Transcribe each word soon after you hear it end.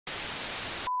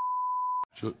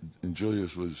And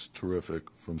Julius was terrific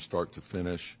from start to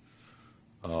finish.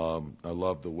 I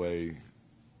love the way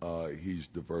he's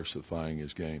diversifying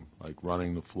his game, like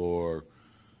running the floor.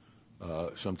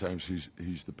 Sometimes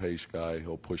he's the pace guy.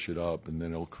 He'll push it up, and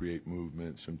then he'll create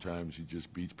movement. Sometimes he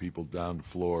just beats people down the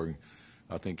floor.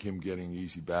 I think him getting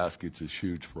easy baskets is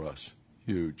huge for us,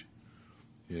 huge.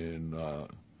 And it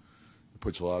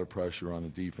puts a lot of pressure on the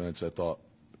defense. I thought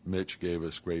Mitch gave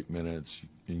us great minutes,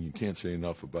 and you can't say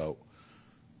enough about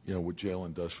what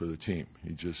Jalen does for the team.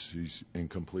 He's in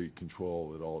complete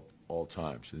control at all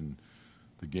times. And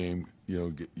the game,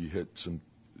 you hit some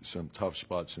tough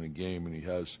spots in the game, and he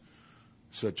has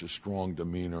such a strong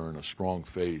demeanor and a strong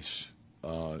face,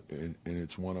 and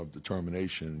it's one of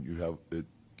determination. It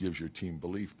gives your team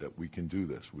belief that we can do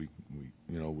this. We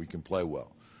can play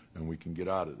well, and we can get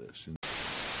out of this. Finds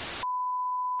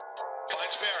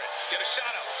Barrett. Get a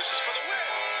shot up. This is for the win.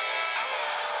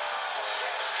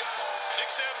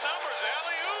 Knicks have numbers.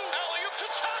 Alley-oop to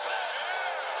Thomas.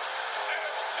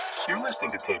 You're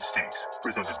listening to Tape Stinks,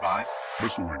 presented by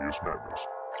Miscellaneous Madness.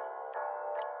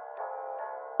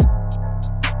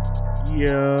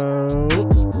 Yo.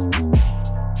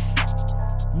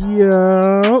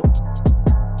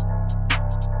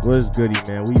 What's goody,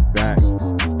 man?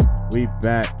 We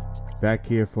back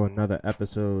here for another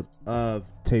episode of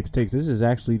Tape Stinks. This is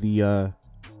actually the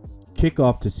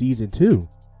kickoff to season 2.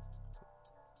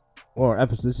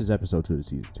 This is episode 2 of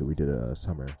season 2. We did a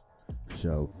summer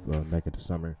show back at the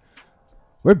summer.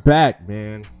 We're back,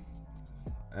 man.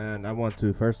 And I want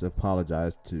to first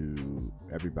apologize to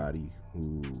everybody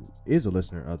who is a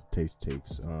listener of Tape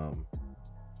Takes.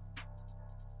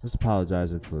 Just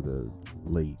apologizing for the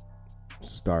late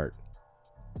start.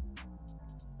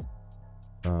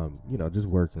 Just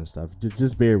work and stuff.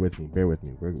 Just bear with me.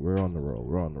 We're on the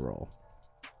roll.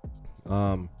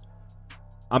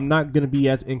 I'm not gonna be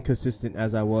as inconsistent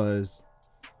as I was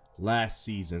last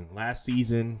season.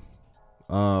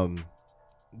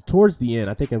 Towards the end,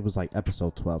 I think it was like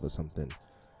episode 12 or something.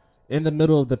 In the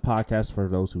middle of the podcast, for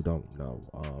those who don't know,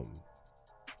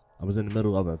 I was in the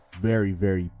middle of a very,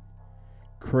 very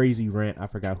crazy rant. I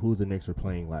forgot who the Knicks were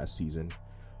playing last season,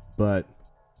 but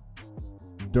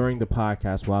during the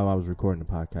podcast, while I was recording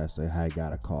the podcast, I had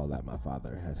got a call that my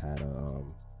father had a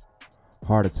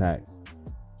heart attack,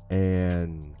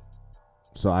 and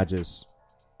so I just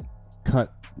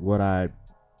cut what I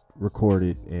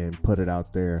recorded and put it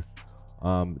out there.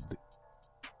 I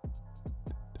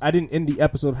didn't end the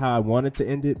episode how I wanted to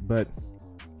end it, but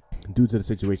due to the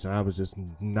situation, I was just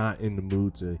not in the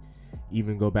mood to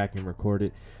even go back and record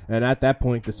it. And at that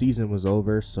point, the season was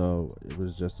over, so it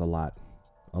was just a lot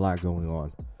going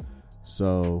on.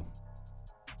 So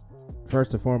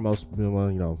first and foremost,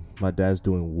 my dad's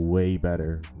doing way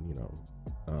better.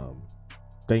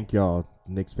 Thank y'all,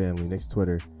 Knicks family, Knicks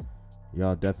Twitter.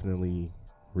 Y'all definitely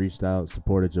reached out,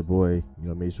 supported your boy,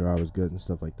 made sure I was good and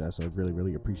stuff like that. So I really,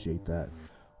 really appreciate that.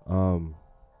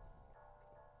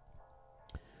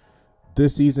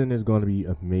 This season is going to be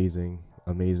amazing.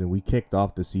 We kicked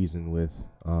off the season with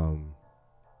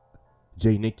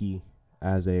Jay Nicky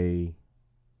as a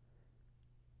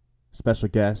special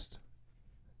guest.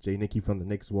 Jay Nicky from the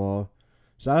Knicks Wall.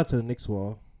 Shout out to the Knicks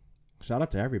Wall. Shout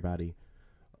out to everybody.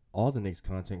 All the Knicks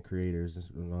content creators.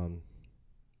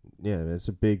 It's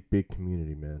a big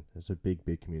community, man. It's a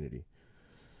big community.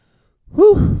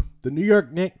 Whew. The New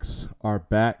York Knicks are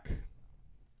back,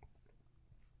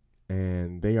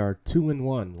 and they are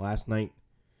 2-1. Last night,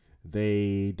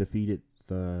 they defeated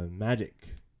the Magic.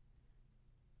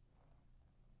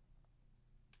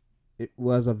 It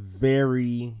was a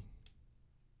very,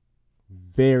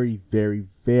 very, very,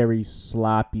 very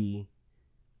sloppy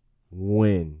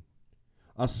win.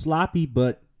 A sloppy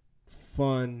but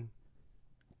fun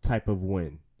type of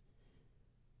win.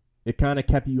 It kind of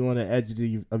kept you on the edge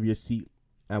of your seat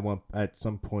at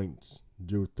some points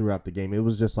throughout the game. It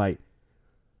was just like,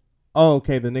 oh,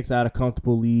 okay, the Knicks had a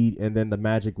comfortable lead, and then the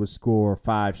Magic would score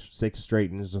 5-6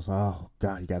 straight, and it's just, oh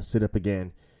God, you got to sit up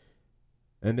again.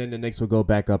 And then the Knicks would go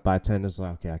back up by 10. It's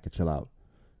like, okay, I can chill out.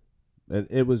 And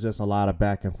it was just a lot of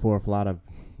back and forth, a lot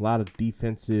of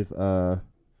defensive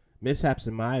mishaps,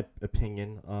 in my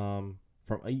opinion,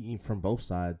 from both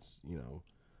sides.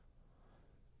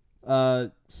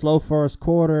 Slow first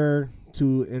quarter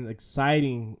to an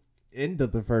exciting end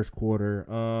of the first quarter.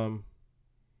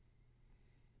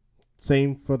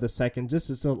 Same for the second. Just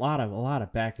it's a lot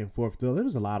of back and forth. There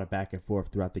was a lot of back and forth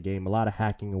throughout the game. A lot of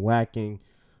hacking and whacking.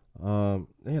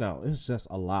 It's just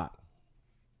a lot.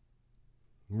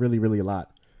 Really, really a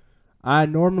lot. I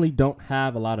normally don't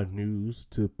have a lot of news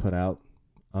to put out.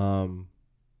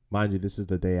 Mind you, this is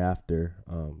the day after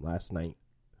last night.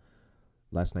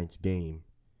 last night's game.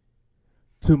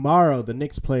 Tomorrow, the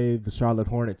Knicks play the Charlotte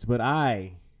Hornets, but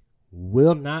I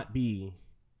will not be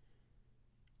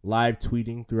live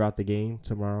tweeting throughout the game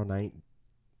tomorrow night.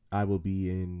 I will be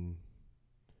in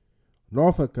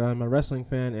Norfolk. I'm a wrestling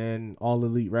fan, and All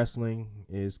Elite Wrestling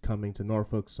is coming to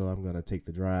Norfolk, so I'm going to take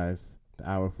the drive, the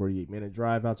hour, 48-minute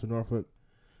drive out to Norfolk,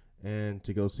 and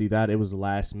to go see that. It was the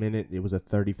last minute. It was a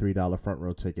 $33 front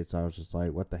row ticket, so I was just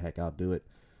like, what the heck, I'll do it.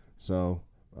 So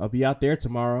I'll be out there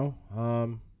tomorrow.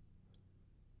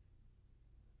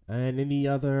 And any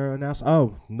other announcements?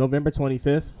 Oh, November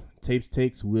 25th, Tapes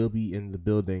Takes will be in the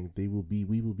building. We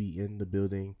will be in the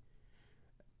building.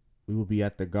 We will be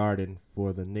at the Garden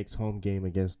for the Knicks home game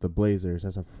against the Blazers.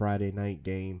 That's a Friday night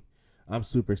game. I'm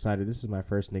super excited. This is my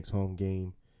first Knicks home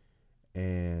game.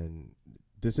 And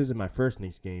this isn't my first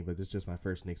Knicks game, but this is just my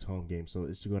first Knicks home game. So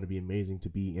it's going to be amazing to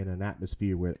be in an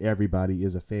atmosphere where everybody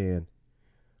is a fan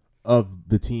of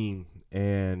the team.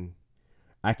 And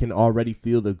I can already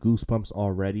feel the goosebumps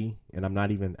already. And I'm not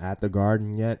even at the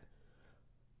Garden yet.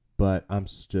 But I'm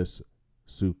just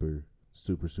super,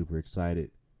 super, super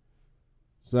excited.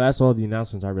 So that's all the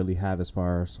announcements I really have as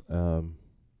far as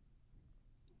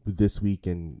this week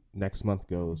and next month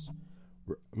goes.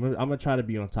 I'm gonna try to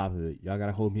be on top of it. Y'all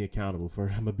gotta hold me accountable for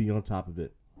it. I'm gonna be on top of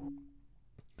it.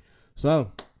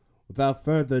 So, without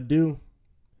further ado,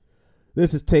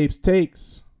 this is Tapes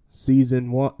Takes,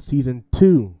 season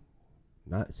 2,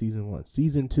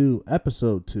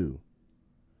 episode 2.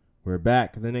 We're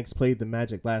back. The Knicks played the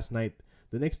Magic last night.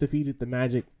 The Knicks defeated the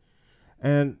Magic,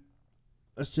 and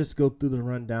let's just go through the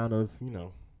rundown of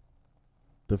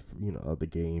of the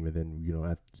game, and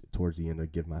then towards the end I'll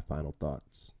give my final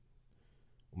thoughts,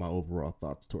 my overall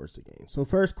thoughts towards the game. So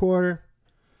first quarter,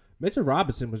 Mitchell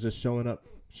Robinson was just showing up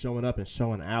and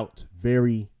showing out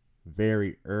very,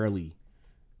 very early,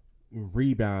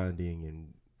 rebounding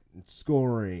and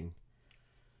scoring.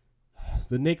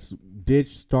 The Knicks did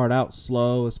start out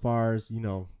slow as far as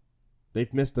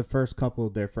they've missed the first couple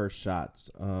of their first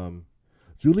shots.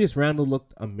 Julius Randle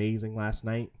looked amazing last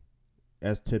night,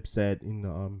 as Tip said in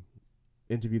the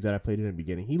interview that I played in the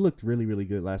beginning. He looked really, really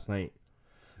good last night.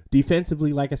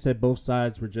 Defensively, like I said, both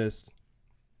sides were just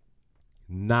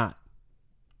not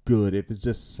good. It was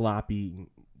just sloppy.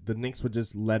 The Knicks were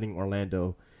just letting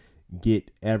Orlando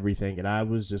get everything, and I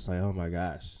was just like, oh my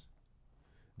gosh.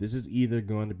 This is either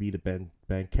going to be the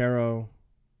Banchero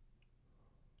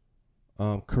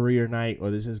career night, or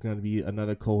this is going to be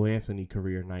another Cole Anthony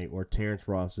career night, or Terrence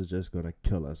Ross is just going to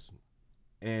kill us.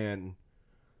 And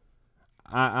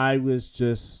I was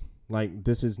just like,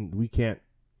 we can't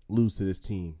lose to this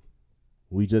team.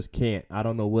 We just can't. I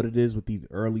don't know what it is with these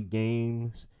early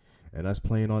games and us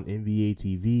playing on NBA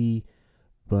TV,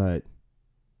 but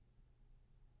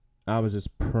I was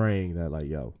just praying that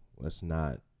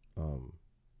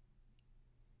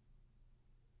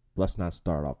let's not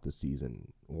start off the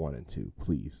season 1 and 2,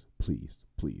 please, please,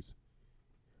 please.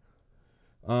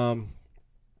 And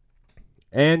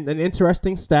an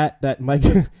interesting stat that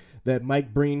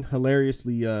Mike Breen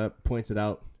hilariously pointed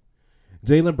out: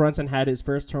 Jalen Brunson had his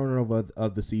first turnover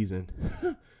of the season.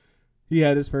 He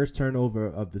had his first turnover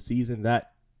of the season.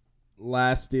 That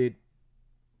lasted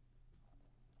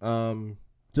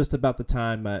just about the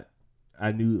time that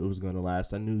I knew it was going to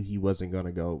last. I knew he wasn't going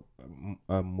to go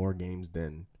more games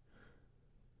than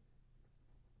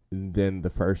the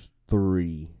first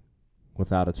 3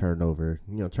 without a turnover.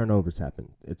 Turnovers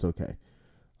happen. It's okay.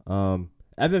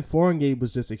 Evan Fournier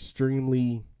was just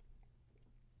extremely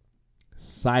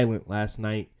silent last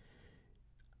night.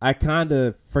 I kind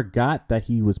of forgot that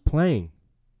he was playing.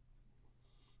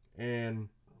 And,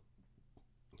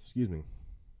 excuse me,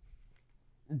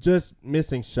 just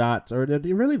missing shots, or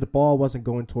really the ball wasn't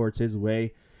going towards his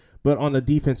way. But on the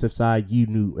defensive side, you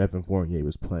knew Evan Fournier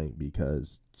was playing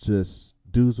because just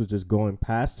dudes were just going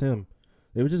past him.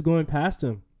 They were just going past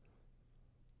him.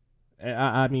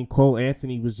 I mean, Cole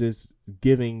Anthony was just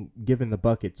giving the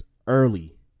buckets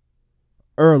early.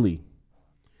 RJ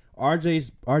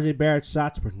Barrett's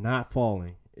shots were not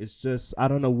falling. It's just, I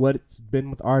don't know what it's been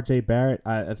with RJ Barrett.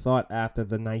 I thought after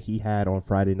the night he had on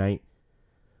Friday night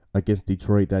against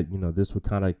Detroit that, this would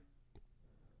kind of,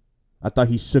 I thought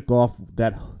he shook off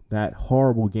that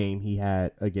horrible game he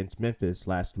had against Memphis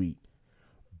last week.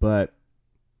 But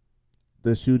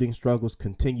the shooting struggles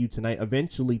continue tonight.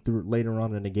 Eventually, later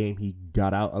on in the game, he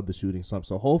got out of the shooting slump.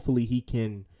 So hopefully he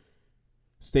can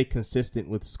stay consistent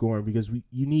with scoring, because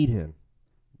you need him.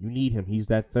 You need him. He's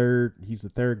the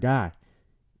third guy,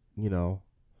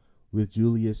 with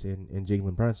Julius and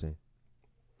Jalen Brunson.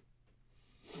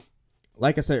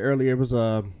 Like I said earlier, it was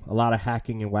a lot of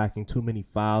hacking and whacking, too many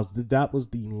fouls. That was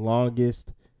the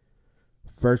longest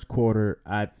first quarter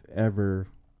I've ever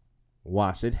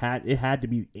watched. It had to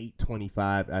be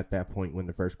 8:25 at that point when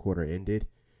the first quarter ended,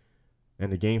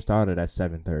 and the game started at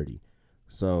 7:30.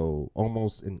 So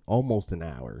almost an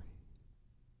hour.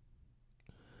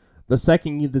 The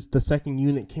second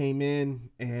unit came in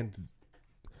and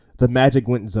the Magic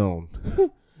went zone.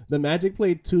 The Magic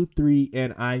played 2-3,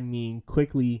 and I mean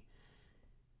quickly,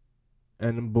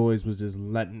 and the boys was just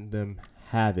letting them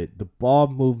have it. The ball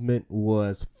movement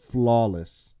was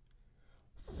flawless.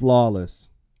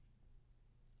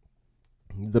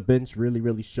 The bench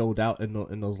really showed out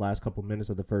in those last couple minutes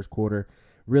of the first quarter.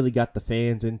 Really got the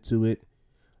fans into it.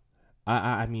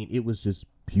 I mean, it was just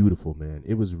beautiful, man.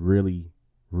 It was really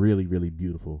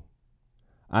beautiful.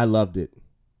 I loved it.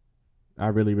 I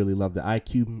really loved it.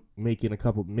 IQ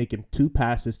making 2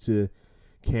 passes to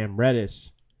Cam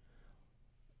Reddish.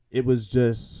 It was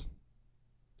just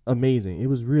amazing. It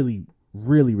was really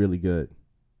good.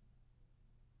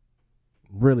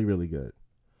 Really good.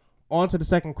 On to the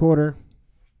second quarter.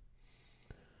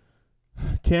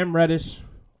 Cam Reddish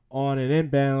on an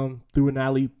inbound threw an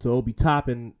alley to Obi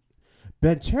Toppin.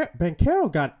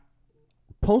 Banchero got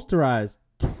posterized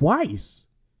twice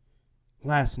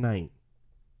last night.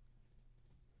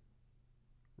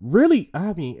 Really,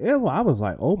 I mean, I was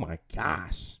like, oh my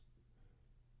gosh.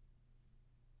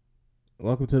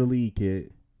 Welcome to the league,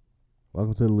 kid.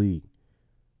 Welcome to the league.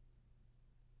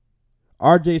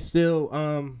 RJ still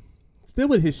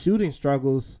with his shooting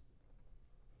struggles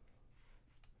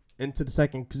into the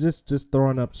second, just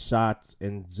throwing up shots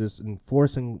and just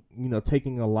enforcing,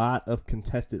 taking a lot of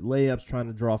contested layups, trying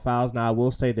to draw fouls. Now, I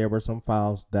will say there were some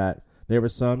drives that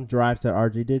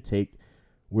RJ did take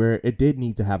where it did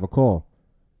need to have a call,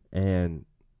 and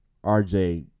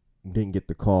RJ didn't get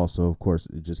the call, so of course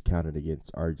it just counted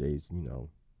against RJ's,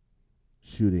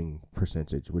 shooting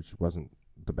percentage, which wasn't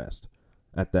the best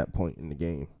at that point in the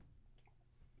game.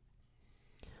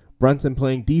 Brunson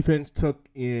playing defense took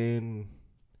an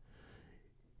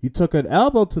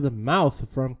elbow to the mouth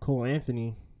from Cole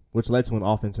Anthony, which led to an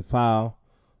offensive foul.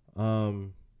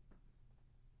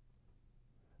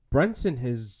 Brunson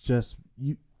has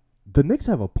the Knicks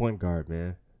have a point guard,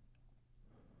 man.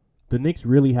 The Knicks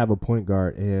really have a point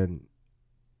guard, and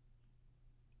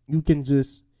you can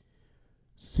just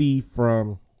see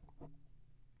from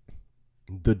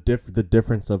the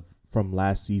difference from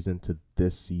last season to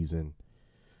this season.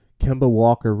 Kemba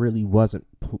Walker really wasn't.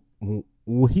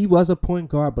 He was a point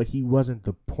guard, but he wasn't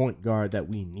the point guard that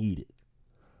we needed.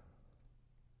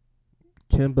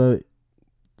 Kemba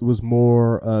was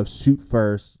more of shoot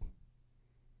first.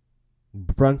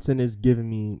 Brunson is giving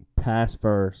me pass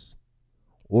first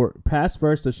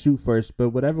to shoot first, but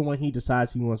whatever one he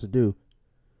decides he wants to do,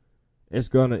 it's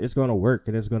gonna work,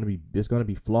 and it's gonna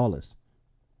be flawless.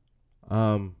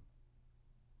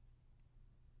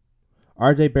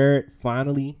 RJ Barrett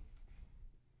finally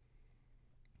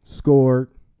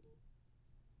scored.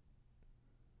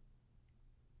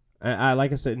 And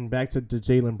like I said, and back to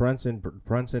Jalen Brunson.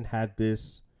 Brunson had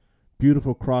this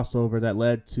beautiful crossover that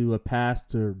led to a pass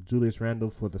to Julius Randle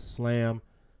for the slam,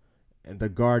 and the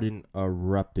Garden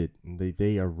erupted.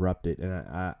 They erupted, and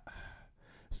I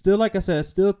still, like I said,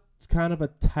 still kind of a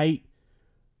tight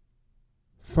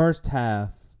first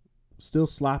half. Still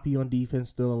sloppy on defense.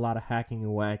 Still a lot of hacking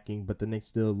and whacking, but the Knicks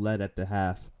still led at the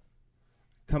half.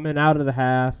 Coming out of the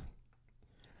half,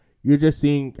 you're just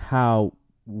seeing how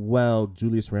well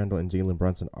Julius Randle and Jalen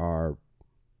Brunson are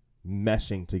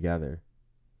meshing together.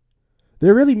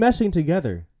 They're really meshing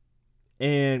together.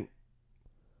 And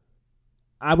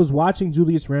I was watching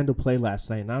Julius Randle play last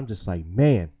night, and I'm just like,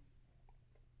 man,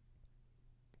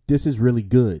 this is really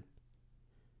good.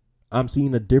 I'm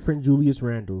seeing a different Julius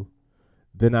Randle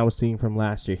than I was seeing from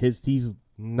last year. He's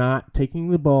not taking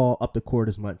the ball up the court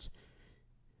as much.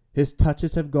 His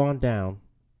touches have gone down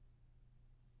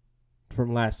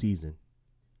from last season.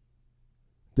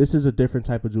 This is a different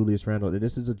type of Julius Randle.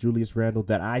 This is a Julius Randle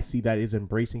that I see that is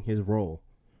embracing his role.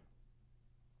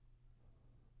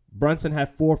 Brunson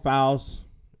had 4 fouls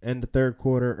in the third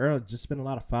quarter. Just been a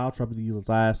lot of foul trouble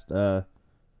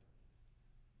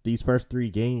these first 3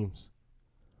 games.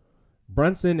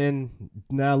 Brunson and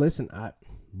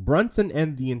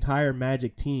the entire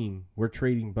Magic team were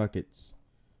trading buckets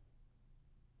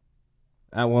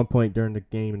at one point during the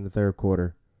game in the third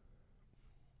quarter.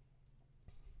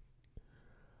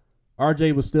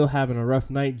 RJ was still having a rough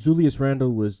night. Julius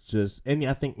Randle was just,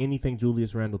 I think anything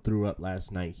Julius Randle threw up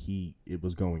last night, it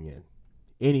was going in.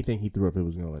 Anything he threw up, it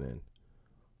was going in.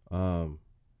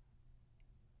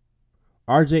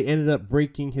 RJ ended up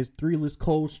breaking his 3-less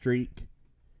cold streak.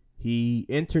 He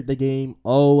entered the game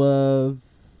 0 of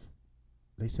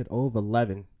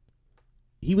 11.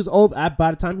 he was old.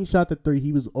 By the time he shot the 3,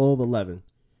 he was 0 of 11.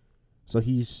 So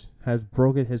he has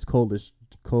broken his coldest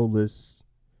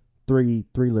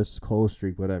three-less cold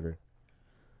streak, whatever.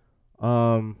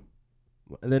 And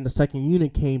then the second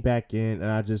unit came back in,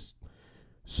 and I just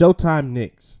Showtime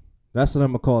Knicks. That's what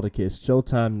I'm gonna call the kids.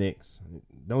 Showtime Knicks.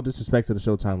 No disrespect to the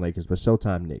Showtime Lakers, but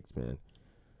Showtime Knicks, man.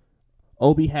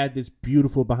 Obi had this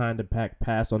beautiful behind the back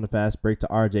pass on the fast break to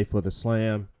RJ for the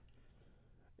slam.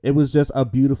 It was just a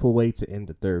beautiful way to end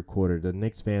the third quarter. The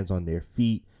Knicks fans on their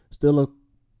feet. The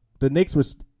Knicks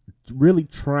was really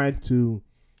trying to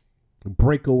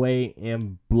break away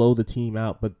and blow the team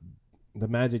out, but the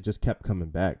Magic just kept coming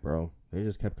back, bro. They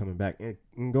just kept coming back.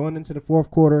 And going into the fourth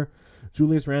quarter,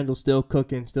 Julius Randle still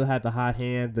cooking, still had the hot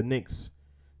hand. The Knicks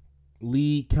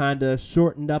lead kind of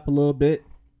shortened up a little bit,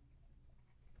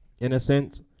 in a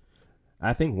sense.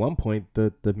 I think one point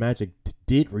the Magic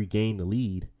did regain the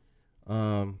lead.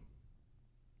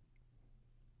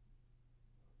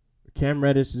 Cam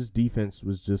Reddish's defense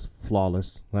was just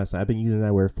flawless last night. I've been using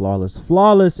that word, flawless.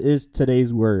 Flawless is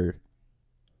today's word.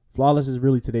 Flawless is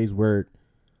really today's word.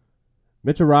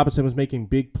 Mitchell Robinson was making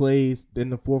big plays in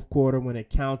the fourth quarter when it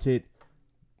counted.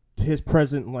 His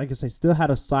presence, like I say, still had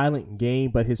a silent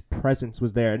game, but his presence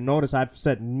was there. And notice I've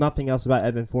said nothing else about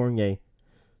Evan Fournier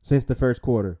since the first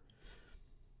quarter.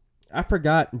 I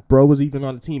forgot bro was even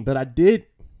on the team, but I did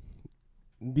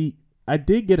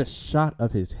get a shot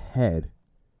of his head.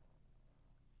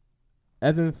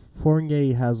 Evan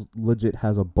Fournier has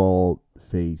a bald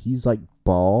fade. He's like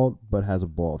bald, but has a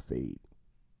bald fade.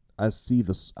 I see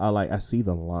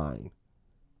the line.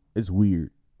 It's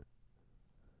weird.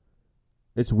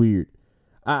 It's weird.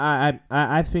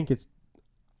 I think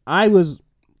I was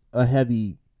a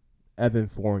heavy Evan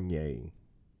Fournier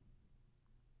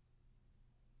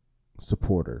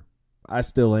supporter. I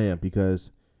still am,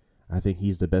 because I think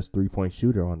he's the best 3-point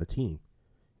shooter on the team.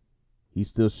 He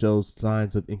still shows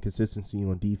signs of inconsistency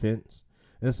on defense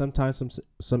and sometimes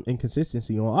some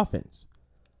inconsistency on offense.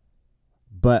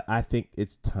 But I think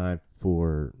it's time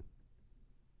for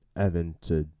Evan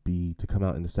to come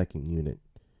out in the second unit.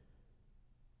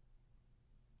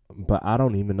 But I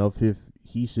don't even know if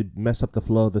he should mess up the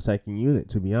flow of the second unit,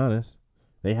 to be honest.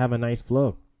 They have a nice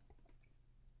flow.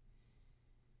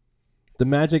 The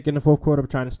Magic in the fourth quarter were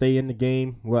trying to stay in the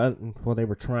game. Well, they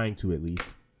were trying to, at least.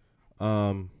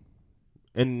 And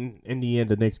in the end,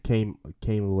 the Knicks came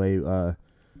away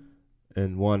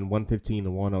and won 115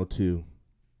 to 102.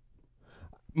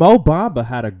 Mo Bamba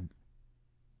had a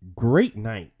great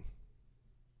night.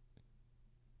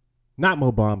 Not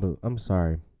Mo Bamba. I'm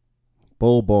sorry.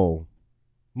 Bol Bol.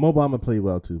 Mo Bamba played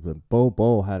well too, but Bol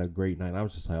Bol had a great night. I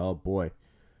was just like, oh boy,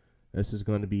 this is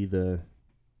going to be the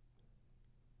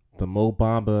Mo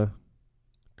Bamba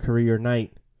career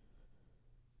night.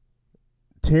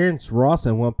 Terrence Ross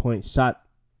at one point shot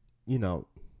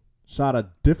a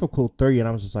difficult 3, and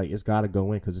I was just like, it's got to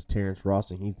go in because it's Terrence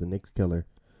Ross and he's the Knicks killer.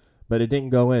 But it didn't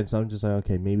go in, so I'm just like,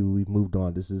 okay, maybe we've moved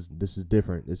on. This is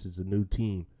different. This is a new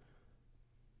team.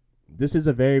 This is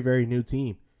a very, very new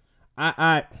team.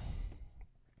 I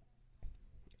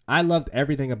loved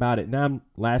everything about it. Now,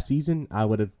 last season, I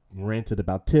would have ranted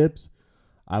about Tibbs.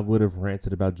 I would have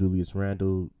ranted about Julius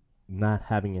Randle not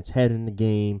having his head in the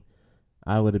game.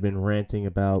 I would have been ranting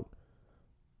about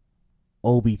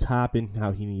Obi Toppin,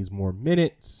 how he needs more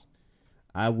minutes.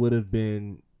 I would have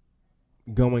been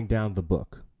going down the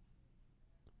book.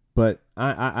 But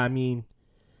I mean,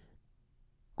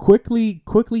 Quickly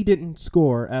didn't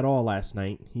score at all last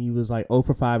night. He was like 0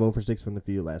 for 5, 0 for 6 from the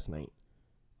field last night.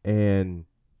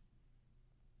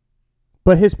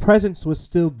 But his presence was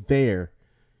still there.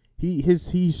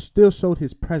 He still showed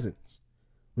his presence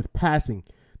with passing.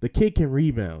 The kid can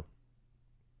rebound.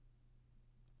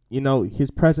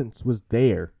 His presence was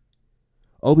there.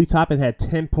 Obi Toppin had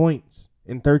 10 points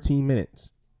in 13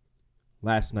 minutes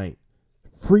last night.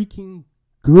 Freaking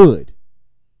good.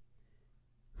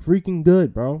 Freaking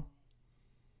good, bro.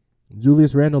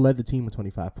 Julius Randle led the team with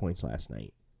 25 points last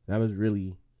night. That was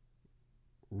really,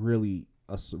 really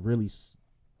a really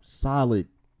solid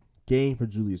game for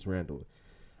Julius Randle.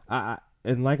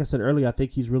 And like I said earlier, I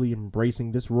think he's really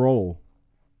embracing this role.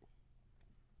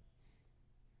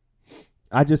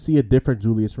 I just see a different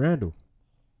Julius Randle.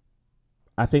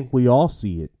 I think we all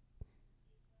see it.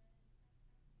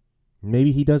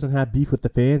 Maybe he doesn't have beef with the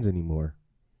fans anymore.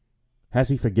 Has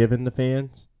he forgiven the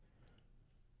fans?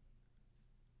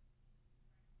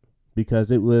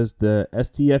 Because it was the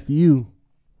STFU.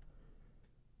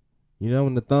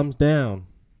 And the thumbs down.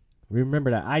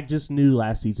 Remember that. I just knew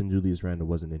last season Julius Randle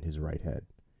wasn't in his right head.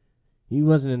 He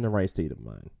wasn't in the right state of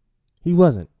mind. He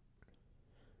wasn't.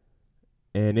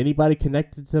 And anybody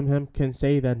connected to him can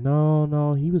say that,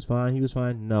 no, he was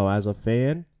fine. No, as a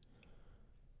fan,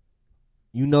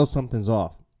 you know something's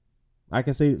off. I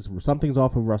can say something's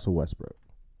off with Russell Westbrook.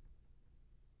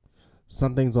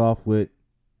 Something's off with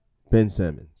Ben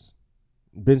Simmons.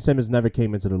 Ben Simmons never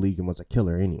came into the league and was a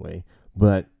killer anyway,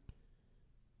 but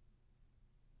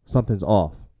something's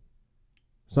off.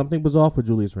 Something was off with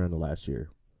Julius Randle last year.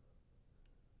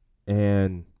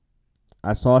 And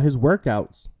I saw his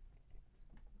workouts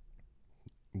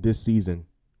this season,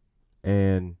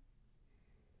 and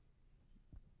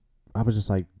I was just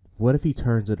like, what if he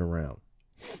turns it around?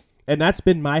 And that's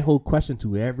been my whole question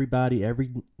to everybody, every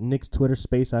Knicks Twitter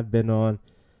space I've been on.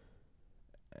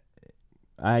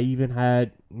 I even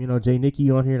had, Jay Nicky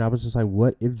on here, and I was just like,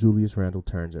 what if Julius Randle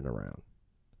turns it around?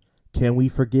 Can we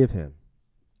forgive him?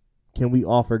 Can we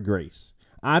offer grace?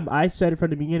 I said it from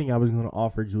the beginning, I was going to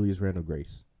offer Julius Randle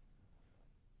grace.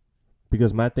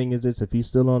 Because my thing is this, if he's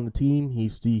still on the team,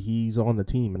 he's on the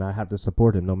team, and I have to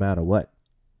support him no matter what.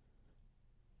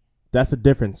 That's the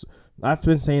difference. I've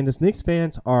been saying this, Knicks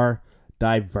fans are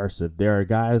diverse. There are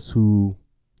guys who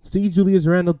see Julius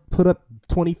Randle put up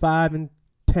 25 and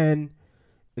 10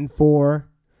 and 4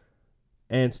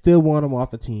 and still want him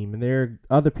off the team. And there are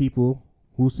other people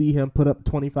who see him put up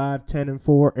 25, 10 and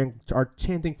 4 and are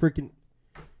chanting freaking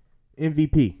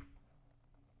MVP.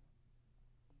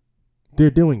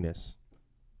 They're doing this.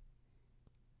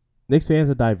 Knicks fans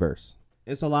are diverse.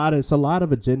 It's a lot of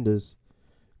agendas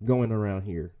going around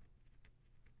here.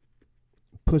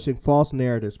 Pushing false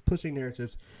narratives, pushing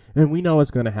narratives, and we know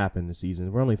it's going to happen this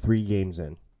season. We're only 3 games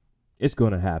in. It's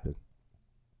going to happen.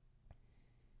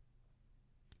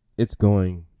 It's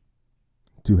going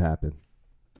to happen.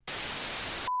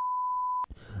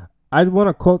 I want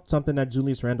to quote something that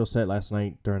Julius Randle said last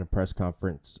night during a press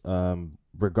conference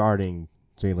regarding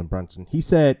Jalen Brunson. He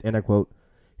said, and I quote,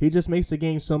 "He just makes the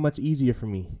game so much easier for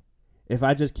me. If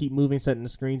I just keep moving, setting the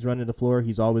screens, running the floor,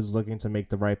 he's always looking to make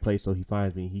the right play, so he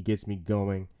finds me. He gets me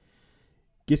going,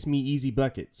 gets me easy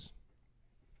buckets."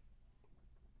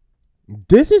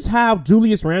 This is how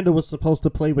Julius Randle was supposed to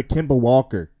play with Kemba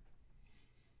Walker.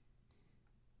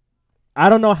 I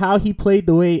don't know how he played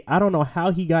the way, I don't know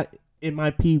how he got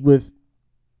MIP with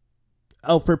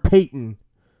Elfrid Payton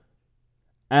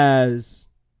as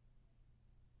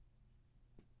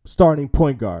starting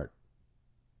point guard.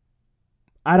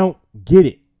 I don't get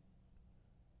it.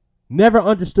 Never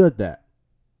understood that.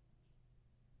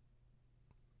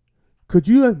 Could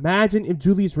you imagine if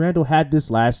Julius Randle had this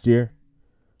last year?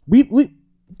 The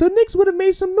Knicks would have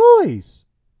made some noise.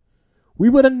 We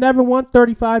would have never won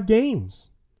 35 games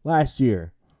last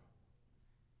year.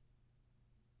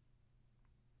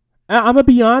 I'm going to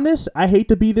be honest. I hate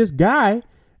to be this guy,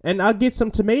 and I'll get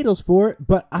some tomatoes for it,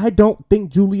 but I don't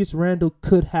think Julius Randle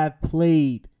could have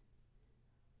played.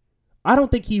 I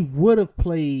don't think he would have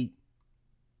played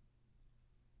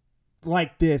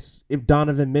like this if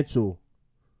Donovan Mitchell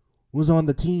was on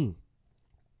the team.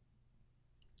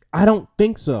 I don't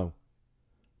think so.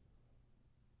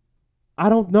 I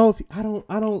don't know if I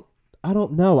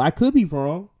don't know. I could be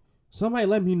wrong. Somebody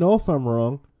let me know if I'm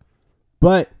wrong.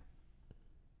 But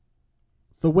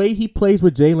the way he plays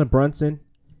with Jalen Brunson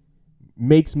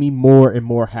makes me more and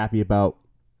more happy about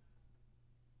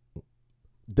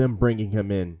them bringing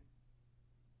him in.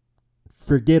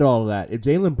 Forget all of that. If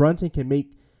Jalen Brunson can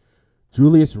make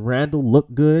Julius Randle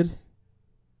look good,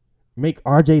 make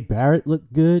RJ Barrett look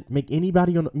good, make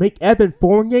Evan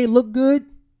Fournier look good,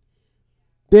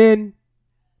 then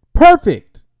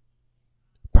perfect.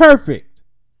 Perfect.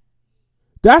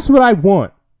 That's what I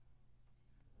want.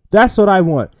 That's what I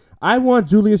want. I want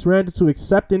Julius Randle to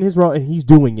accept in his role, and he's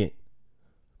doing it.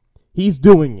 He's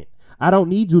doing it. I don't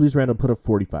need Julius Randle to put up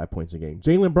 45 points a game.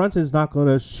 Jalen Brunson is not going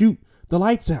to shoot the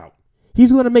lights out.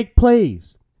 He's going to make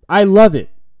plays. I love it.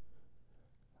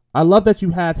 I love that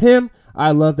you have him.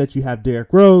 I love that you have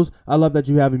Derrick Rose. I love that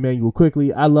you have Emmanuel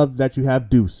Quickley. I love that you have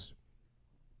Deuce.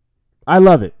 I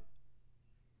love it.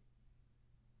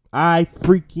 I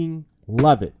freaking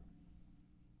love it.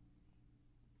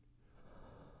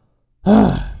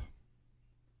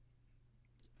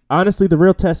 Honestly, the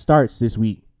real test starts this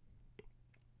week.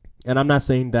 And I'm not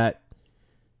saying that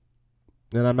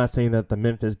the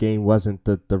Memphis game wasn't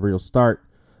the real start.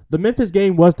 The Memphis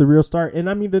game was the real start. And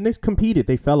I mean, the Knicks competed.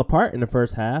 They fell apart in the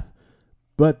first half.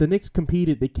 But the Knicks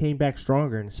competed. They came back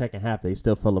stronger in the second half. They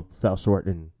still fell short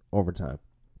in overtime.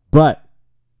 But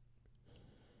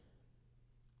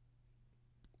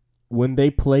when they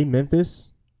play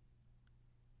Memphis,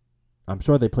 I'm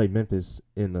sure they play Memphis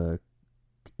in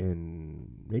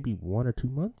maybe 1 or 2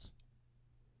 months.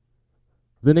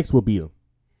 The Knicks will beat them.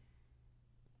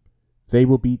 They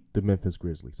will beat the Memphis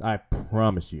Grizzlies. I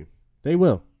promise you. They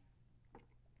will.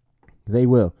 They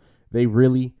will. They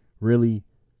really, really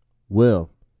will.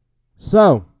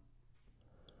 So,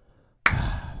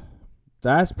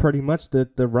 that's pretty much the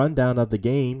rundown of the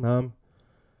game. I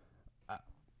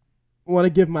want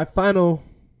to give my final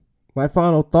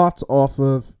thoughts off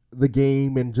of the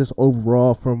game and just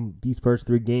overall from these first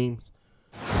 3 games.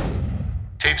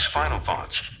 Tape's final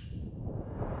thoughts.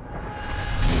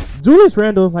 Julius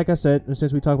Randle, like I said,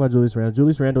 since we talked about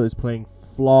Julius Randle is playing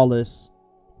flawless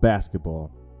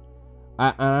basketball.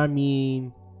 I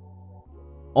mean,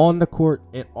 on the court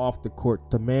and off the court,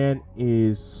 the man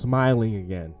is smiling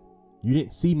again. You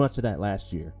didn't see much of that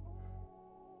last year.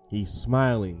 He's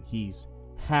smiling. He's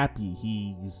happy.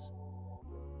 He's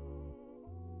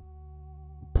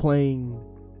playing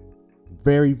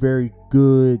very, very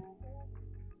good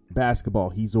basketball.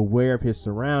 He's aware of his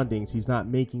surroundings. He's not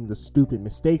making the stupid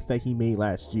mistakes that he made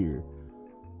last year.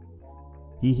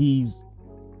 He's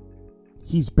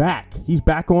back. He's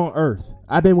back on earth.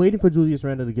 I've been waiting for Julius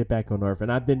Randle to get back on earth,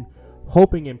 and I've been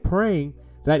hoping and praying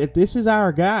that if this is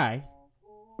our guy,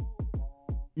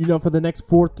 you know, for the next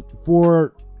four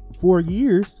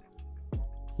years,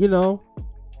 you know,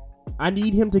 I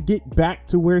need him to get back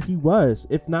to where he was,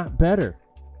 if not better.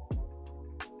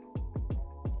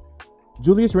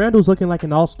 Julius Randle's looking like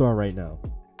an all-star right now.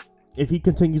 If he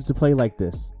continues to play like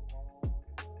this,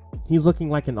 he's looking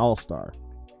like an all-star.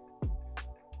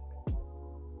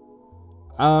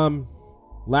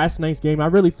 Last night's game, I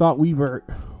really thought we were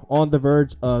on the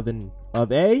verge of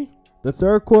A, the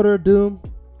third quarter doom,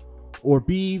 or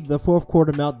B, the fourth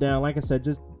quarter meltdown. Like I said,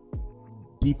 just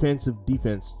defense,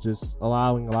 just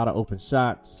allowing a lot of open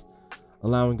shots,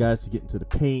 allowing guys to get into the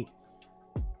paint.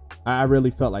 I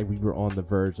really felt like we were on the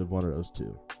verge of one of those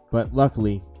two. But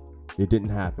luckily, it didn't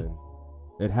happen.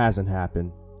 It hasn't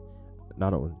happened. I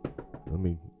don't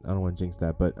want to jinx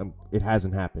that, but it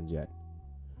hasn't happened yet.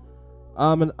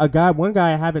 One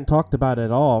guy I haven't talked about at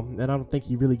all, and I don't think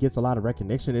he really gets a lot of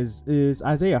recognition, is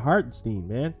Isaiah Hartenstein,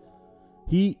 man.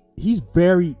 He's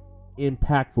very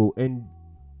impactful, and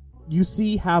you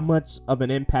see how much of an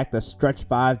impact a stretch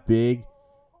 5 big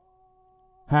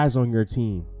has on your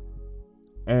team.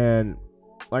 And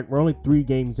like, we're only 3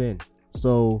 games in,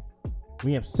 so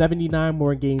we have 79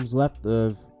 more games left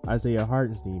of Isaiah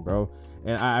Hartenstein, bro.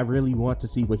 And I really want to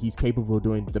see what he's capable of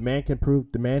doing. The man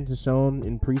has shown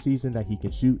in preseason that he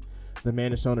can shoot. The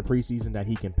man has shown in preseason that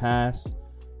he can pass.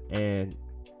 And,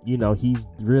 you know, he's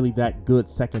really that good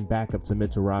second backup to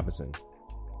Mitchell Robinson.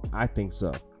 I think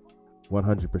so.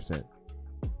 100%.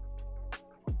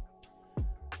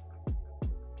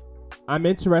 I'm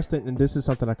interested, and this is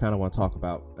something I kind of want to talk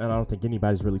about, and I don't think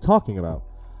anybody's really talking about.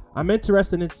 I'm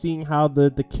interested in seeing how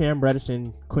the Cam Reddish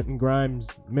and Quentin Grimes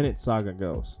minute saga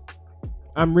goes.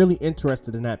 I'm really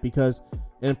interested in that because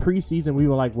in preseason we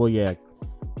were like, well, yeah,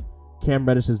 Cam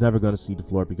Reddish is never going to see the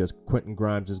floor because Quentin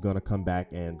Grimes is going to come back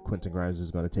and Quentin Grimes is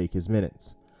going to take his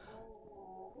minutes.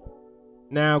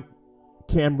 Now,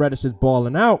 Cam Reddish is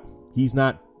balling out. He's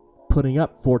not putting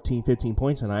up 14, 15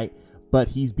 points a night, but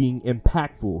he's being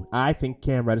impactful. I think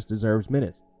Cam Reddish deserves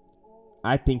minutes.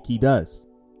 I think he does.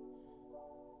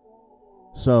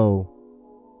 So,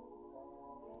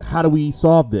 how do we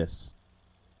solve this?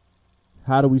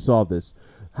 How we solve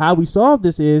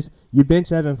this is you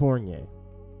bench Evan Fournier.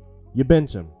 You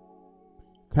bench him.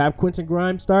 Have Quentin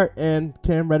Grimes start, and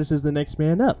Cam Reddish is the next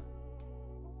man up.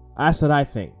 That's what I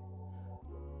think.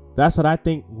 That's what I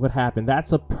think would happen.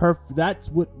 That's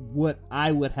what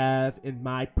I would have in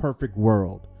my perfect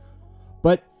world.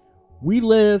 But we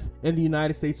live in the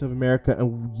United States of America,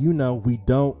 and you know we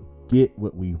don't get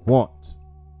what we want.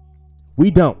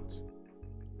 We don't.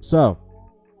 So,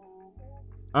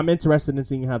 I'm interested in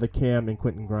seeing how the Cam and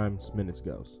Quentin Grimes minutes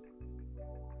goes.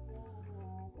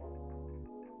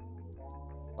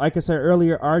 Like I said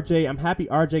earlier, I'm happy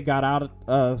RJ got out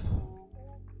of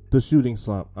the shooting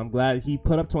slump. I'm glad he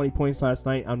put up 20 points last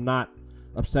night. I'm not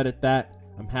upset at that.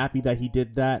 I'm happy that he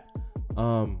did that.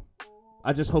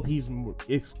 I just hope he's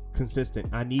consistent.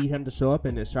 I need him to show up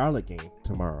in this Charlotte game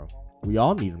tomorrow. We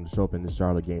all need him to show up in this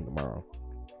Charlotte game tomorrow.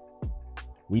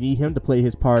 We need him to play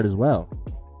his part as well.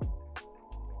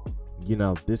 You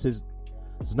know, it's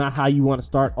not how you want to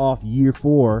start off year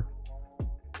 4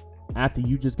 after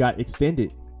you just got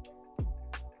extended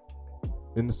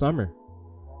in the summer.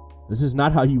 This is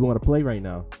not how you want to play right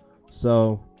now.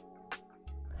 So,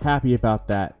 happy about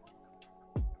that.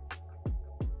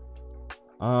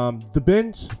 The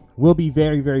bench will be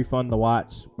very, very fun to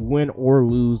watch. Win or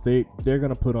lose, they're going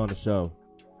to put on a show.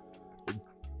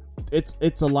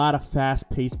 It's a lot of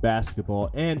fast-paced basketball.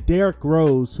 And Derrick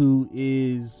Rose, who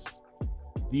is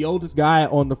the oldest guy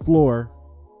on the floor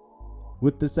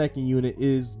with the second unit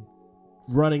is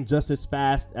running just as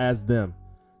fast as them.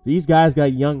 These guys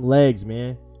got young legs,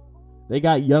 man. They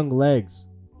got young legs.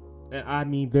 And I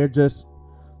mean, they're just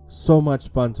so much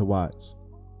fun to watch.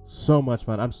 So much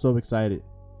fun. I'm so excited.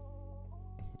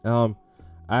 I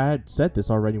had said this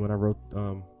already when I wrote,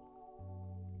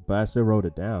 but I still wrote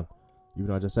it down, even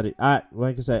though I just said it.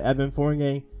 Like I said, Evan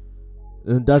Fournier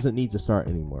doesn't need to start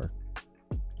anymore.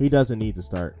 He doesn't need to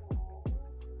start.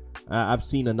 I've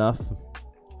seen enough.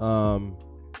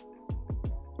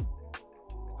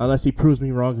 Unless he proves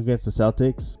me wrong against the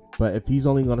Celtics. But if he's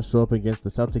only going to show up against the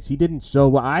Celtics, he didn't show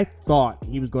what I thought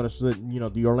he was going to show. You know,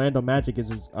 the Orlando Magic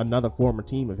is another former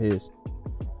team of his.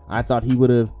 I thought he would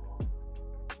have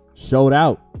showed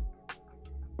out.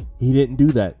 He didn't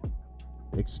do that.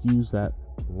 Excuse that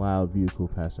loud vehicle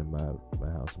passing my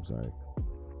house. I'm sorry.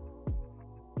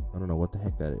 I don't know what the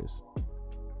heck that is.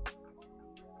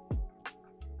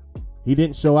 He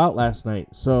didn't show out last night.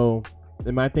 So,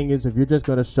 and my thing is, if you're just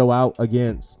going to show out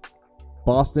against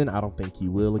Boston, I don't think he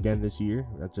will again this year.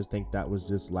 I just think that was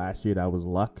just last year. That was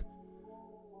luck.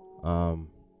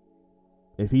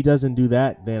 If he doesn't do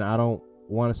that, then I don't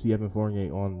want to see Evan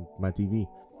Fournier on my TV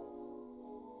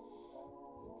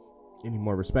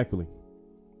anymore, respectfully.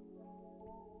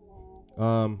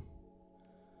 There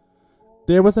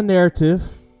was a narrative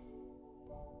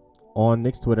on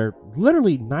Knicks Twitter,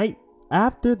 literally night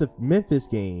after the Memphis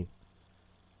game.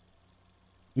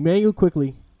 Immanuel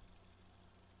Quickley.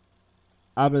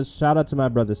 I'm a shout out to my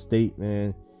brother State,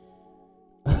 man.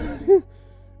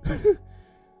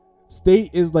 State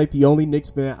is like the only Knicks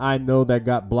fan I know that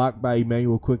got blocked by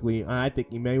Immanuel Quickley. I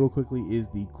think Immanuel Quickley is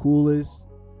the coolest,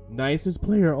 nicest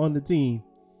player on the team.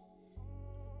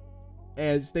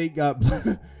 And State got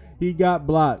he got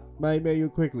blocked by Immanuel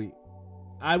Quickley.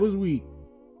 I was weak.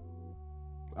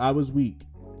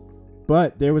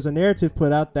 But there was a narrative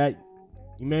put out that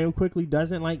Immanuel Quickley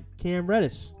doesn't like Cam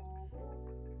Reddish.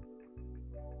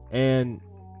 And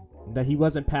that he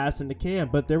wasn't passing to Cam.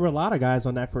 But there were a lot of guys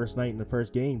on that first night in the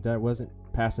first game that wasn't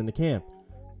passing to Cam.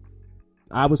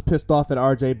 I was pissed off at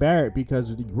RJ Barrett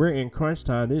because we're in crunch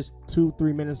time. There's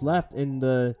 2-3 minutes left in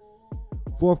the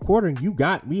fourth quarter. And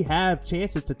we have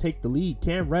chances to take the lead.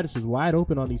 Cam Reddish is wide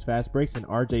open on these fast breaks. And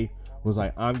RJ was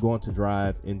like, I'm going to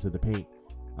drive into the paint.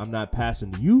 I'm not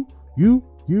passing to you,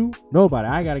 nobody.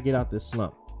 I got to get out this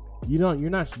slump. You're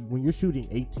not, when you're shooting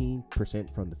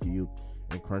 18% from the field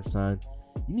in crunch time,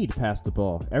 you need to pass the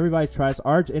ball. Everybody tries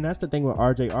RJ, and that's the thing with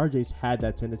RJ. RJ's had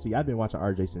that tendency. I've been watching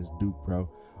RJ since Duke, bro.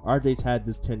 RJ's had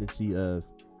this tendency of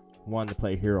wanting to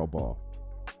play hero ball.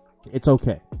 It's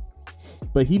okay.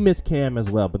 But he missed Cam as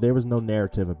well, but there was no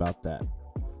narrative about that.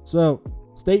 So,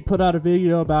 State put out a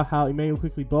video about how Immanuel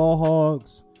Quickley ball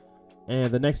hogs,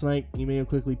 and the next night, Immanuel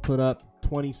Quickley put up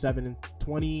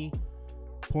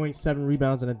 20.7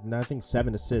 rebounds and I think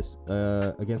 7 assists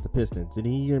against the Pistons. And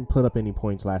he didn't put up any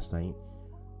points last night.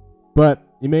 But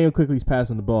Immanuel Quickley's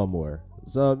passing the ball more.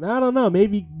 So, I don't know.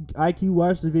 Maybe IQ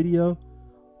watched the video.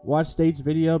 Watch State's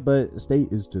video. But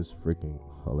State is just freaking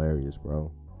hilarious, bro.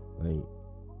 Like,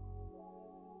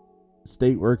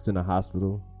 State works in a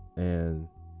hospital. And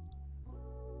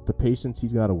the patients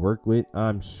he's got to work with,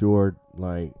 I'm sure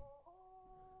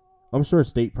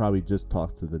State probably just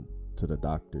talks to the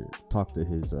doctor, talk to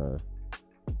his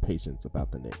patients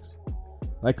about the Knicks.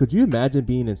 Like, could you imagine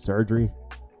being in surgery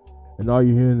and all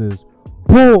you're hearing is,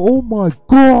 bro, oh my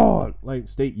god, like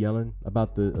State yelling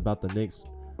about the Knicks,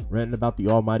 ranting about the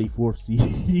almighty fourth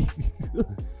seed.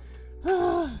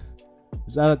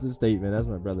 Shout out to State, man. That's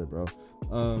my brother, bro.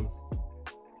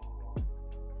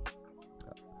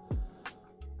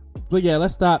 But yeah,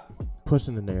 let's stop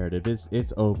pushing the narrative.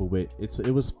 It's over with.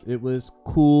 It was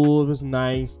cool. It was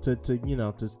nice to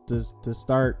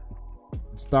start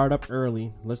up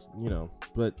early.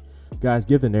 But guys,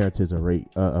 give the narratives a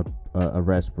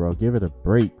rest, bro. Give it a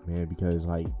break, man, because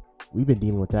like we've been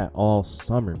dealing with that all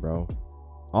summer, bro.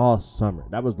 All summer.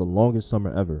 That was the longest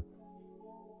summer ever.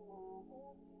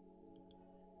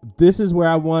 This is where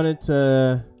I wanted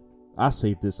to. I'll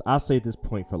save this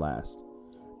point for last.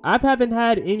 I haven't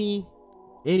had any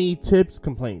Tibbs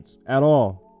complaints at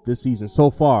all this season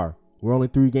so far. We're only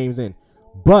 3 games in.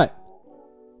 But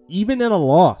even in a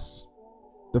loss,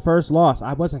 the first loss,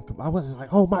 I wasn't like,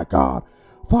 oh my god,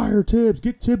 fire Tibbs,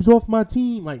 get Tibbs off my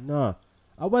team. Like, nah,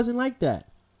 I wasn't like that.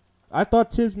 I thought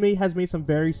Tibbs has made some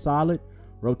very solid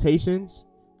rotations.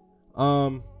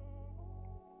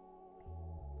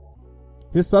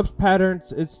 His subs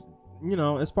patterns, it's,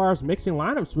 as far as mixing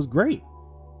lineups, was great.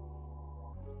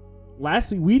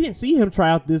 Lastly, we didn't see him try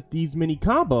out these many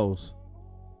combos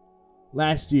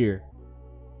last year.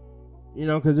 You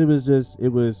know, because it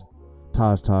was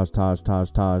Taj.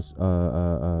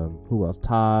 Who else?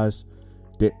 Taj.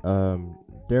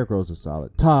 Derrick Rose is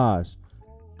solid. Taj.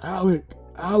 Alec.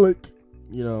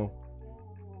 You know,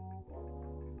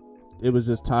 it was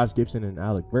just Taj Gibson and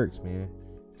Alec Burks, man.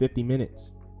 50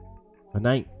 minutes a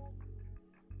night.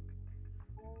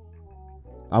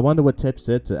 I wonder what Tip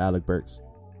said to Alec Burks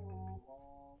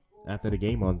after the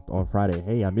game on Friday.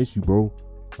 Hey, I miss you, bro.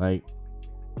 Like,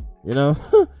 you know,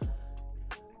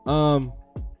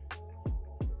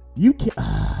 you can't.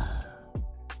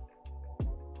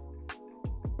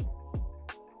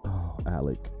 Oh,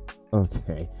 Alec.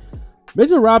 Okay.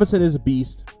 Mitchell Robinson is a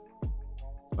beast.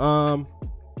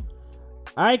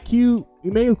 IQ,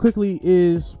 Emmanuel Quickley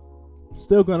is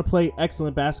still going to play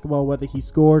excellent basketball. Whether he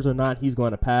scores or not, he's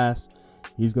going to pass.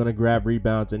 He's going to grab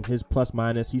rebounds, and his plus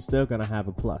minus, he's still going to have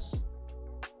a plus.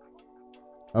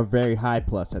 A very high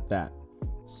plus at that.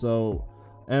 So,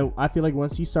 and I feel like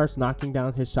once he starts knocking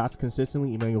down his shots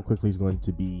consistently, Emmanuel Quickley is going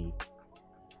to be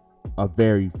a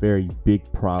very, very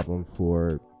big problem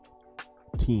for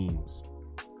teams.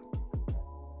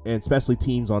 And especially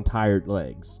teams on tired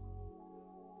legs.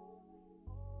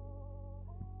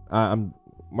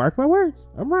 Mark my words.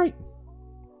 I'm right.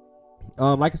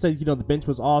 Like I said, you know, the bench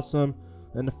was awesome.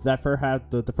 And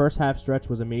the first half stretch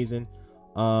was amazing.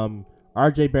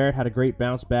 RJ Barrett had a great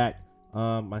bounce back.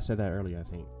 I said that earlier, I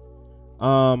think.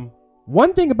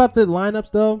 One thing about the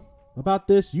lineups, though, about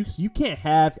this, you can't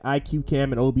have IQ,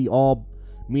 Cam, and OB all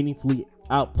meaningfully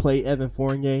outplay Evan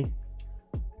Fournier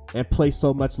and play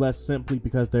so much less simply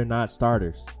because they're not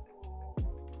starters.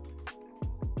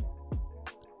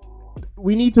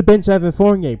 We need to bench Evan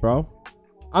Fournier, bro.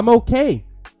 I'm okay.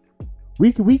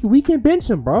 We can bench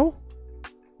him, bro.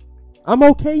 I'm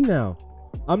okay now.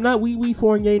 I'm not wee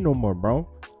Fournier no more, bro.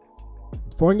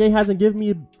 Fournier hasn't given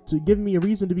me a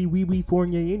reason to be wee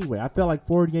Fournier anyway. I felt like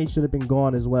Fournier should have been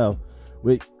gone as well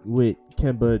with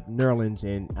Kemba, Nerlens,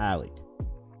 and Alec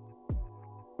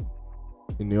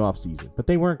in the offseason. But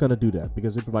they weren't going to do that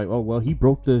because they were like, oh, well, he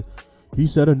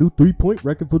set a new 3-point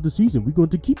record for the season. We're going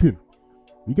to keep him.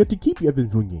 We get to keep Evan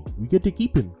Fournier. We get to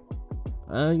keep him.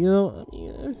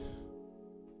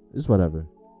 It's whatever.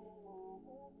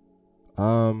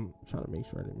 Trying to make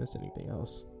sure I didn't miss anything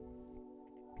else.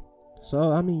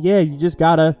 So, you just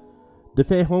gotta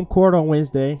defend home court on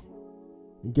Wednesday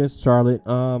against Charlotte.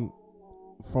 From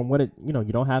what you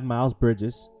don't have Miles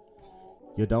Bridges.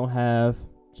 You don't have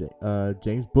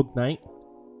James Bouknight.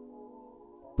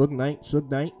 Suge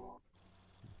Knight.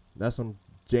 That's some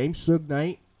James Suge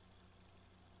Knight.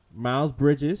 Miles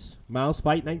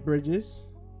Fight Night Bridges.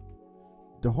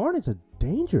 The Hornets are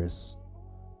dangerous.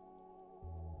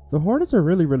 The Hornets are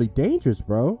really, really dangerous,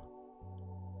 bro.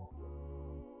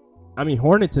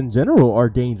 Hornets in general are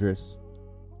dangerous.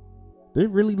 They're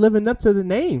really living up to the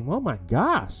name. Oh my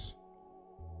gosh.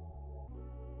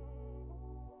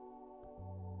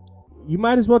 You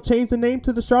might as well change the name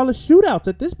to the Charlotte Shootouts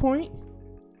at this point.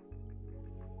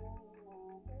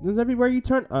 Because everywhere you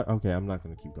turn... okay, I'm not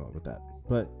going to keep going with that.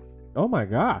 But, oh my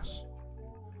gosh.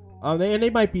 They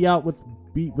might be out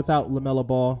without LaMelo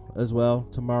Ball as well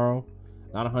tomorrow.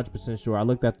 Not 100% sure. I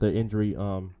looked at the injury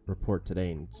report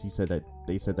today, and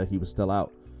they said that he was still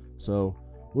out. So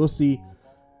we'll see.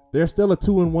 They're still a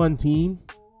 2-1 team,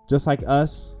 just like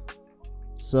us.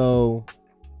 So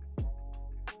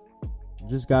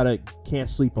just can't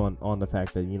sleep on the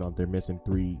fact that they're missing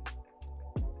 3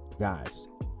 guys.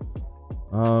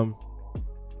 Oh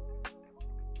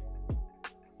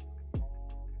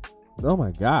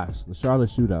my gosh, the Charlotte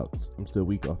Shootouts. I'm still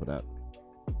weak off of that.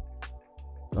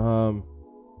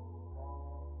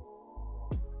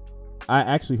 I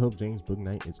actually hope James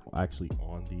Bouknight is actually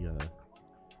on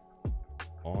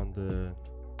the.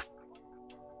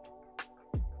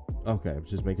 Okay, I was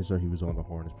just making sure he was on the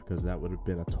Hornets because that would have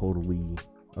been a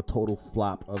total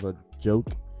flop of a joke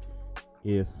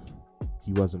if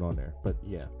he wasn't on there. But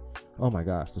yeah, oh my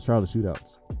gosh, the Charlotte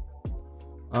Shootouts.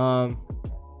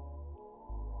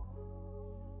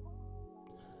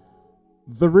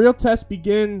 The real test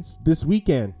begins this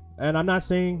weekend, and I'm not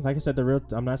saying, like I said,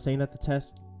 I'm not saying that the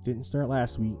test didn't start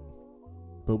last week,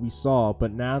 but we saw.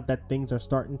 But now that things are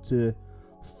starting to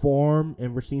form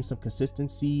and we're seeing some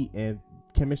consistency and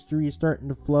chemistry is starting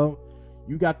to flow,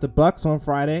 you got the Bucks on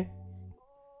Friday,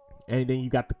 and then you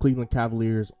got the Cleveland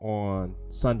Cavaliers on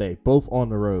Sunday, both on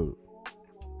the road.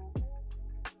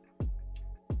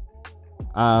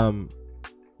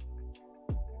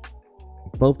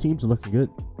 Both teams are looking good.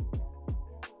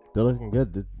 They're looking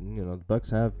good. The Bucks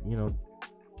have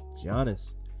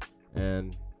Giannis,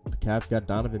 and the Cavs got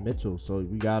Donovan Mitchell. So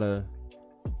we gotta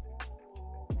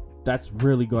that's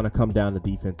really going to come down to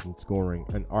defense and scoring.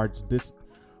 And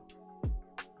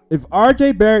if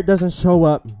RJ Barrett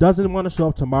doesn't want to show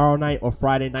up tomorrow night or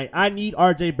Friday night, I need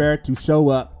RJ Barrett to show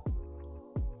up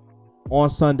on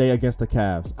Sunday against the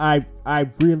Cavs. I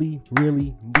really,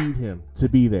 really need him to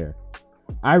be there.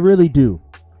 I really do.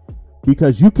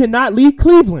 Because you cannot leave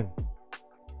Cleveland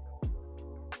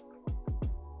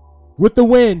with the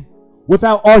win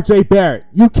without RJ Barrett.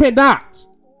 You cannot.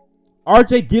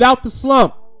 RJ, get out the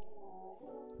slump.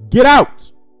 Get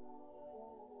out.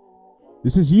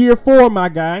 This is year 4, my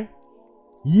guy.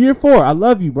 Year 4. I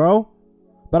love you, bro.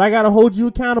 But I got to hold you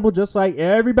accountable just like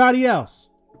everybody else.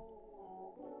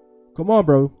 Come on,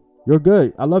 bro. You're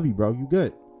good. I love you, bro. You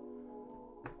good.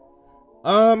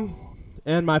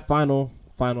 And my final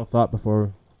thought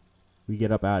before we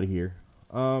get up out of here.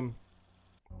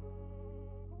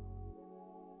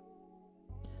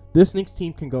 This Knicks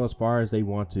team can go as far as they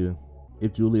want to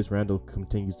if Julius Randle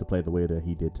continues to play the way that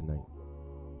he did tonight.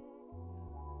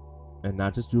 And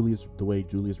not just the way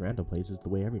Julius Randle plays, is the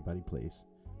way everybody plays.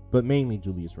 But mainly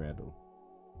Julius Randle.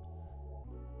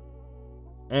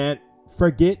 And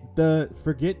forget the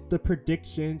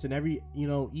predictions and every,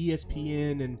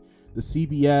 ESPN and the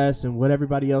CBS and what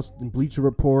everybody else in Bleacher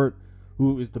Report,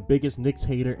 who is the biggest Knicks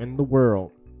hater in the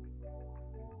world.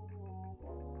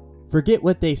 Forget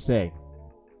what they say.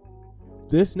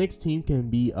 This Knicks team can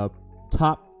be a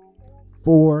top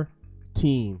 4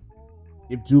 team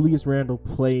if Julius Randle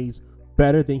plays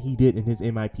better than he did in his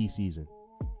MIP season.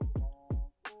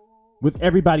 With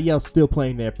everybody else still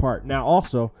playing their part. Now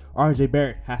also, RJ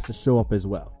Barrett has to show up as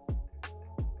well.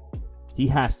 He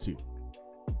has to.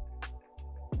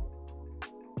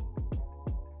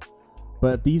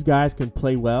 But if these guys can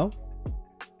play well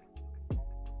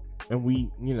and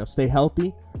we, stay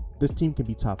healthy, this team can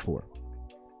be top 4.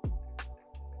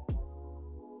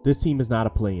 This team is not a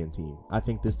play-in team. I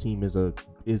think this team is a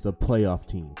playoff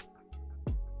team.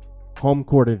 Home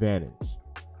court advantage.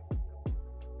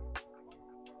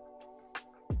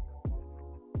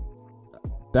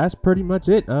 That's pretty much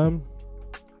it.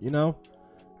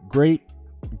 Great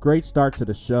start to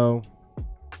the show.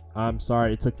 I'm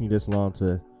sorry it took me this long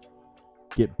to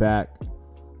get back.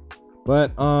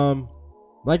 But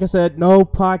like I said, no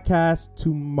podcast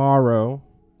tomorrow.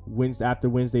 After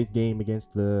Wednesday's game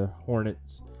against the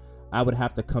Hornets. I would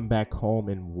have to come back home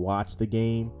and watch the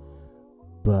game,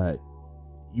 but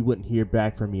you wouldn't hear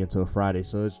back from me until Friday.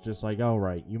 So it's just like, all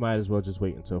right, you might as well just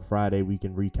wait until Friday. We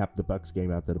can recap the Bucks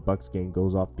game after the Bucks game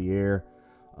goes off the air.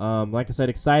 Like I said,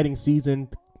 exciting season,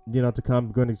 to come.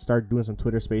 I'm going to start doing some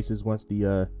Twitter Spaces once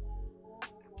the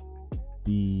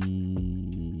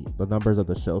numbers of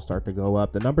the show start to go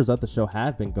up. The numbers of the show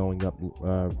have been going up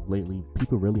lately.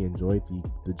 People really enjoyed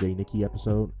the Jay Nicky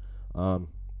episode.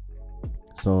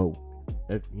 So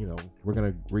if we're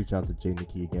gonna reach out to Jay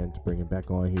Nicky again to bring him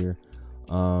back on here.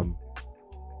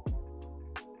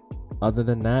 Other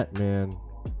than that, man,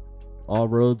 all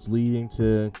roads leading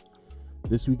to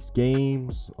this week's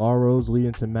games. All roads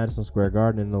leading to Madison Square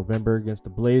Garden in November against the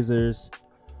Blazers.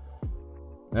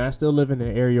 And I still live in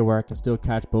an area where I can still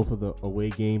catch both of the away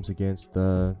games against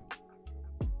the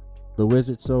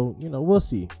Wizards. So, we'll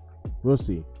see. We'll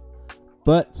see.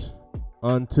 But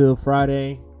until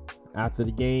Friday, after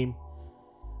the game,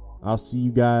 I'll see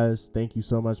you guys. Thank you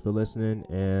so much for listening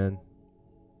and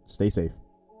stay safe.